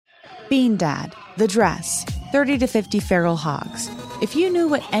Bean Dad, The Dress, 30 to 50 Feral Hogs. If you knew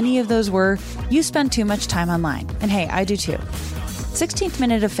what any of those were, you spend too much time online. And hey, I do too. 16th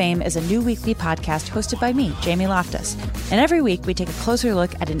Minute of Fame is a new weekly podcast hosted by me, Jamie Loftus. And every week we take a closer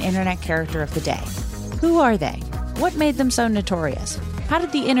look at an internet character of the day. Who are they? What made them so notorious? How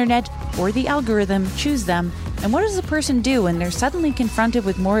did the internet or the algorithm choose them? And what does a person do when they're suddenly confronted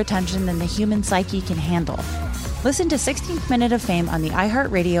with more attention than the human psyche can handle? Listen to 16th Minute of Fame on the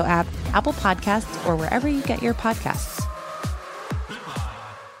iHeartRadio app, Apple Podcasts, or wherever you get your podcasts.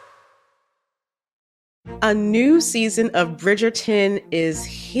 A new season of Bridgerton is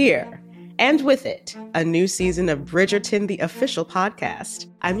here. And with it, a new season of Bridgerton, the official podcast.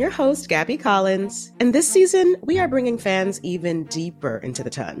 I'm your host, Gabby Collins, and this season, we are bringing fans even deeper into the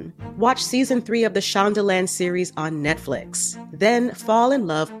ton. Watch season 3 of the Shondaland series on Netflix. Then fall in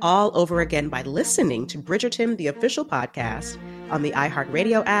love all over again by listening to Bridgerton, the official podcast, on the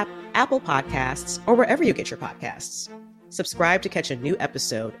iHeartRadio app, Apple Podcasts, or wherever you get your podcasts. Subscribe to catch a new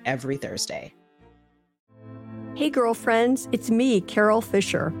episode every Thursday. Hey girlfriends, it's me, Carol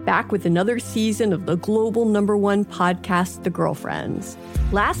Fisher, back with another season of the global #1 podcast, The Girlfriends.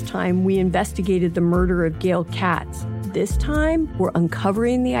 Last time, we investigated the murder of Gail Katz. This time, we're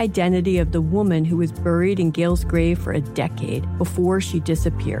uncovering the identity of the woman who was buried in Gail's grave for a decade before she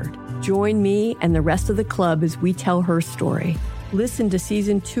disappeared. Join me and the rest of the club as we tell her story. Listen to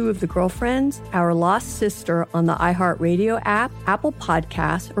Season 2 of The Girlfriends, Our Lost Sister on the iHeartRadio app, Apple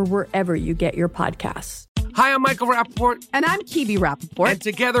Podcasts, or wherever you get your podcasts. Hi, I'm Michael Rappaport. And I'm Kibi Rappaport. And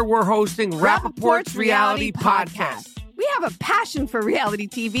together we're hosting Rappaport's Reality Podcast. We have a passion for reality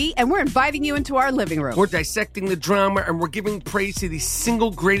TV, and we're inviting you into our living room. We're dissecting the drama, and we're giving praise to the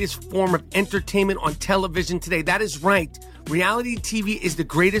single greatest form of entertainment on television today. That is right. Reality TV is the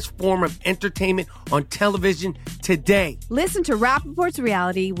greatest form of entertainment on television today. Listen to Rappaport's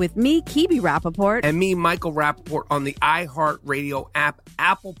Reality with me, Kibi Rappaport. And me, Michael Rappaport, on the iHeartRadio app,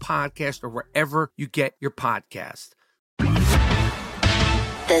 Apple Podcast, or wherever you get your podcast.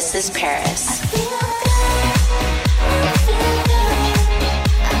 This is Paris.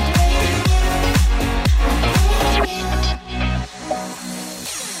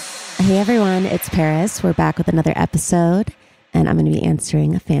 Hey everyone, it's Paris. We're back with another episode, and I'm going to be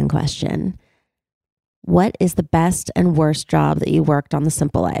answering a fan question. What is the best and worst job that you worked on The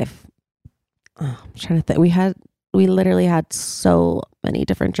Simple Life? Oh, I'm trying to think. We literally had so many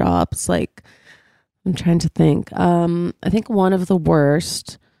different jobs. Like, I'm trying to think. I think one of the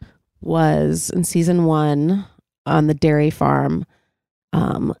worst was in season 1 on the dairy farm.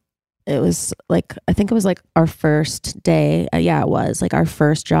 It was like, I think it was like our first day. Yeah, it was like our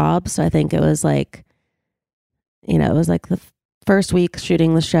first job. So I think it was like, you know, it was like the first week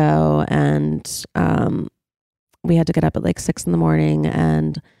shooting the show, and we had to get up at like 6 a.m.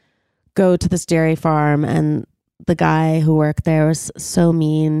 and go to this dairy farm. And the guy who worked there was so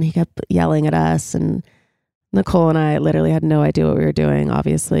mean. He kept yelling at us, and Nicole and I literally had no idea what we were doing,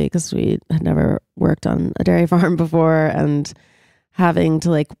 obviously, because we had never worked on a dairy farm before, and having to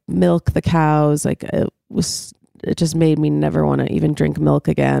like milk the cows, like it just made me never want to even drink milk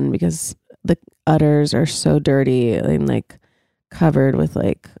again, because the udders are so dirty and like covered with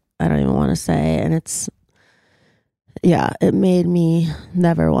like, I don't even want to say. And it made me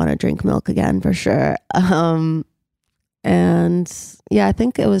never want to drink milk again for sure. And yeah, I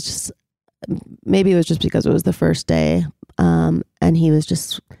think it was just, maybe it was just because it was the first day. And he was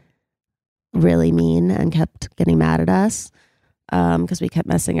just really mean and kept getting mad at us. Because we kept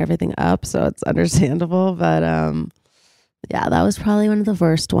messing everything up, so it's understandable. But yeah, that was probably one of the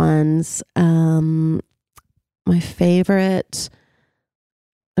worst ones. My favorite,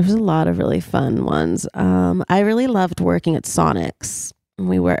 there was a lot of really fun ones. I really loved working at Sonic's.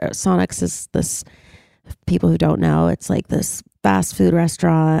 Sonic's is this, people who don't know, it's like this fast food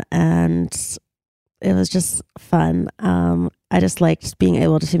restaurant, and it was just fun. I just liked being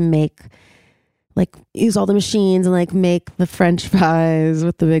able to use all the machines and like make the French fries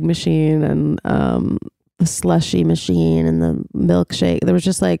with the big machine, and the slushy machine and the milkshake. There was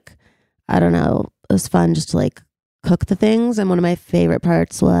just like, I don't know, it was fun just to like cook the things. And one of my favorite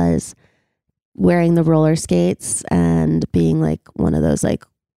parts was wearing the roller skates and being like one of those like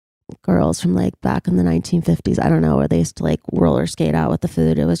girls from like back in the 1950s. I don't know, where they used to like roller skate out with the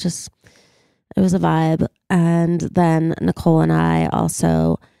food. It was a vibe. And then Nicole and I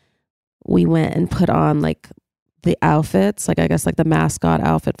also, we went and put on like the outfits, like I guess like the mascot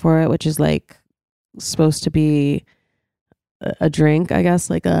outfit for it, which is like supposed to be a drink, I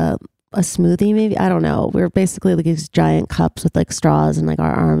guess, like a smoothie maybe. I don't know. We were basically like these giant cups with like straws and like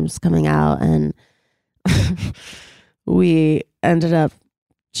our arms coming out, and we ended up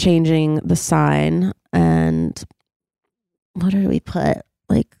changing the sign. And what did we put?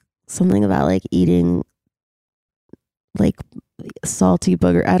 Like something about like eating like salty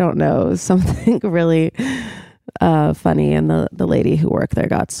booger. I don't know. Something really funny. And the lady who worked there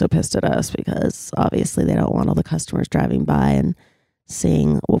got so pissed at us because obviously they don't want all the customers driving by and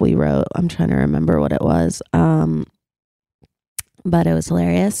seeing what we wrote. I'm trying to remember what it was. But it was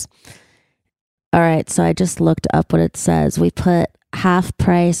hilarious. All right. So I just looked up what it says. We put half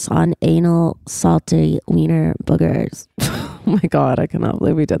price on anal salty wiener boogers. Oh my God. I cannot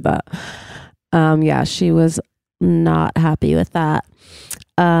believe we did that. Yeah, she was not happy with that.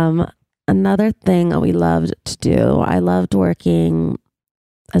 Another thing we loved to do, I loved working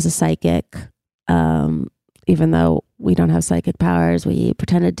as a psychic. Even though we don't have psychic powers, we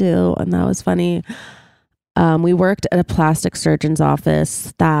pretended to, and that was funny. We worked at a plastic surgeon's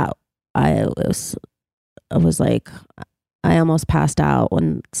office that I was like, I almost passed out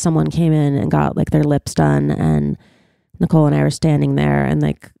when someone came in and got like their lips done, and Nicole and I were standing there, and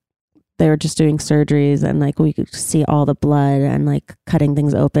like they were just doing surgeries, and like we could see all the blood and like cutting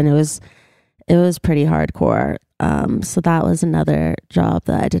things open. It was pretty hardcore. So that was another job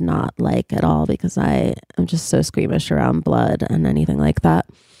that I did not like at all because I am just so squeamish around blood and anything like that.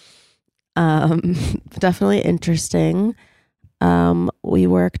 Definitely interesting. We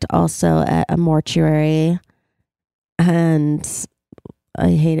worked also at a mortuary, and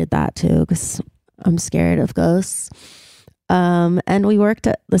I hated that too because I'm scared of ghosts. And we worked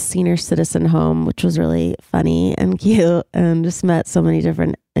at the senior citizen home, which was really funny and cute, and just met so many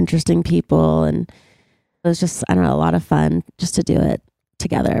different interesting people. And it was just, I don't know, a lot of fun just to do it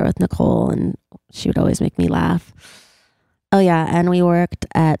together with Nicole, and she would always make me laugh. Oh yeah, and we worked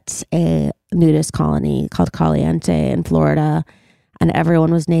at a nudist colony called Caliente in Florida, and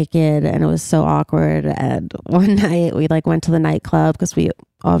everyone was naked, and it was so awkward. And one night we like went to the nightclub because we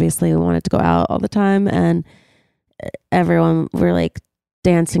obviously wanted to go out all the time, and everyone were like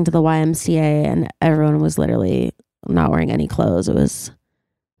dancing to the YMCA, and everyone was literally not wearing any clothes. It was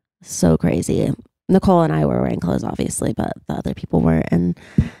so crazy. Nicole and I were wearing clothes, obviously, but the other people weren't. And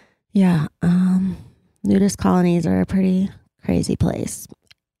yeah, nudist colonies are a pretty crazy place.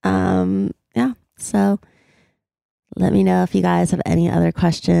 Yeah, so let me know if you guys have any other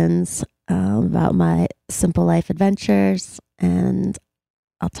questions about my simple life adventures, and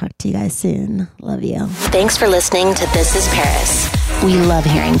I'll talk to you guys soon. Love you. Thanks for listening to This is Paris. We love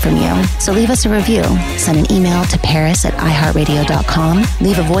hearing from you. So leave us a review. Send an email to paris@iheartradio.com.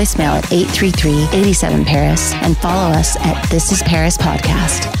 Leave a voicemail at 833-87-PARIS. And follow us at This is Paris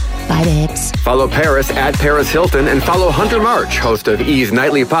Podcast. Bye, babes. Follow Paris at Paris Hilton, and follow Hunter March, host of E's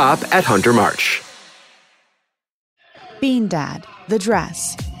Nightly Pop, at Hunter March. Bean Dad, The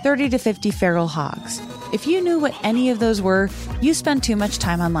Dress, 30 to 50 Feral Hogs. If you knew what any of those were, you spend too much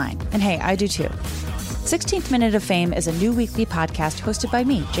time online. And hey, I do too. 16th Minute of Fame is a new weekly podcast hosted by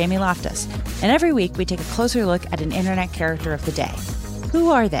me, Jamie Loftus. And every week we take a closer look at an internet character of the day. Who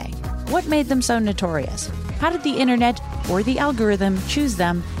are they? What made them so notorious? How did the internet or the algorithm choose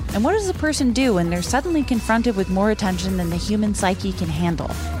them? And what does a person do when they're suddenly confronted with more attention than the human psyche can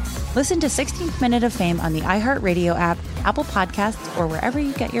handle? Listen to 16th Minute of Fame on the iHeartRadio app, Apple Podcasts, or wherever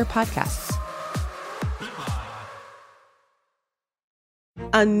you get your podcasts.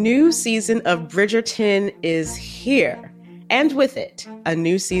 A new season of Bridgerton is here. And with it, a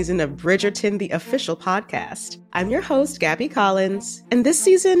new season of Bridgerton, the official podcast. I'm your host, Gabby Collins, and this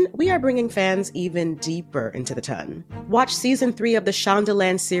season, we are bringing fans even deeper into the ton. Watch season 3 of the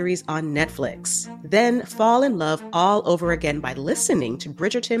Shondaland series on Netflix. Then fall in love all over again by listening to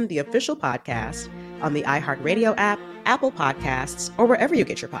Bridgerton, the official podcast, on the iHeartRadio app, Apple Podcasts, or wherever you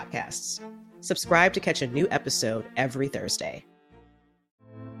get your podcasts. Subscribe to catch a new episode every Thursday.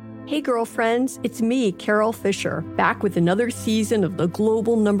 Hey girlfriends, it's me, Carol Fisher, back with another season of the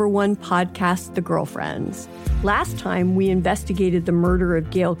global #1 podcast, The Girlfriends. Last time, we investigated the murder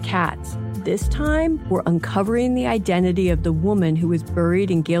of Gail Katz. This time, we're uncovering the identity of the woman who was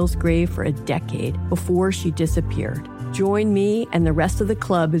buried in Gail's grave for a decade before she disappeared. Join me and the rest of the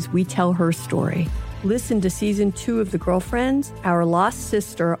club as we tell her story. Listen to season 2 of The Girlfriends, Our Lost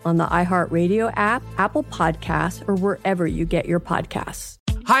Sister, on the iHeartRadio app, Apple Podcasts, or wherever you get your podcasts.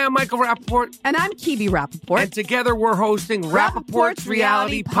 Hi, I'm Michael Rappaport. And I'm Kibi Rappaport. And together we're hosting Rappaport's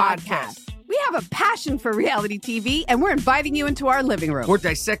Reality Podcast. We have a passion for reality TV, and we're inviting you into our living room. We're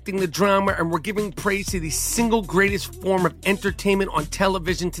dissecting the drama, and we're giving praise to the single greatest form of entertainment on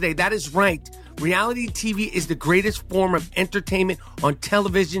television today. That is right. Reality TV is the greatest form of entertainment on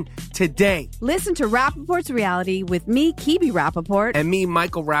television today. Listen to Rappaport's Reality with me, Kibi Rappaport. And me,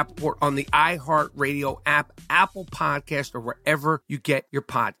 Michael Rappaport, on the iHeartRadio app, Apple Podcast, or wherever you get your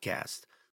podcast.